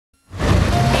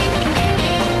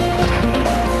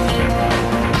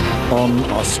on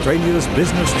Australia's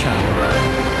Business Channel.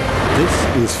 This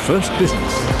is First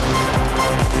Business.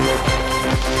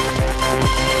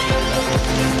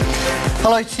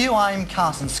 Hello to you, I'm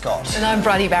Carson Scott. And I'm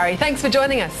Bridie Barry. Thanks for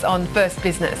joining us on First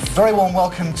Business. Very warm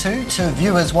welcome to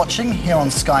viewers watching here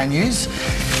on Sky News.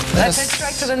 Let's head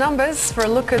straight to the numbers for a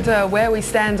look at where we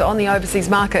stand on the overseas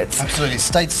markets. Absolutely.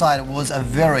 Stateside, it was a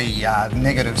very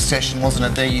negative session,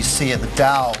 wasn't it? There you see it, the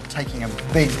Dow taking a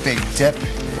big dip.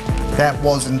 That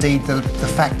was indeed the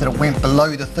fact that it went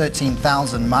below the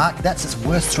 13,000 mark. That's its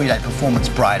worst three-day performance,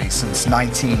 Bridie, since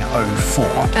 1904.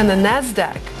 And the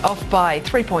Nasdaq off by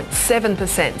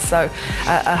 3.7%, so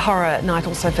a horror night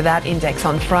also for that index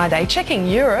on Friday. Checking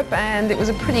Europe, and it was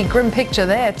a pretty grim picture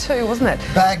there too, wasn't it?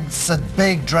 Bags a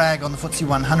big drag on the FTSE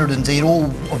 100 indeed.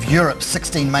 All of Europe's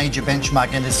 16 major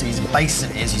benchmark indices,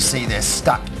 basically, as you see, they're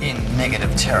stuck in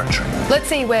negative territory. Let's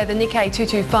see where the Nikkei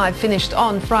 225 finished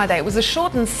on Friday. It was a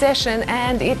shortened session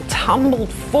and it tumbled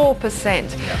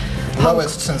 4%. Yeah.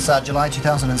 Lowest since July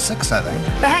 2006, I think.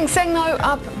 The Hang Seng, though,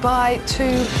 up by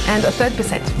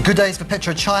 2.33%. Good days for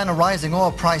PetroChina, rising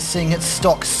oil price seeing its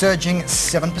stock surging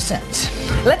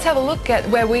 7%. Let's have a look at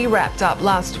where we wrapped up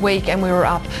last week, and we were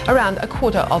up around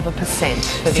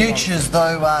 0.25%. Futures,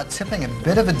 though, are tipping a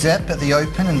bit of a dip at the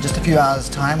open in just a few hours'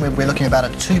 time. We're looking at about a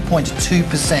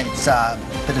 2.2%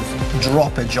 bit of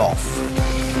droppage off.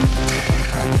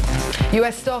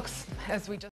 US stocks, as we just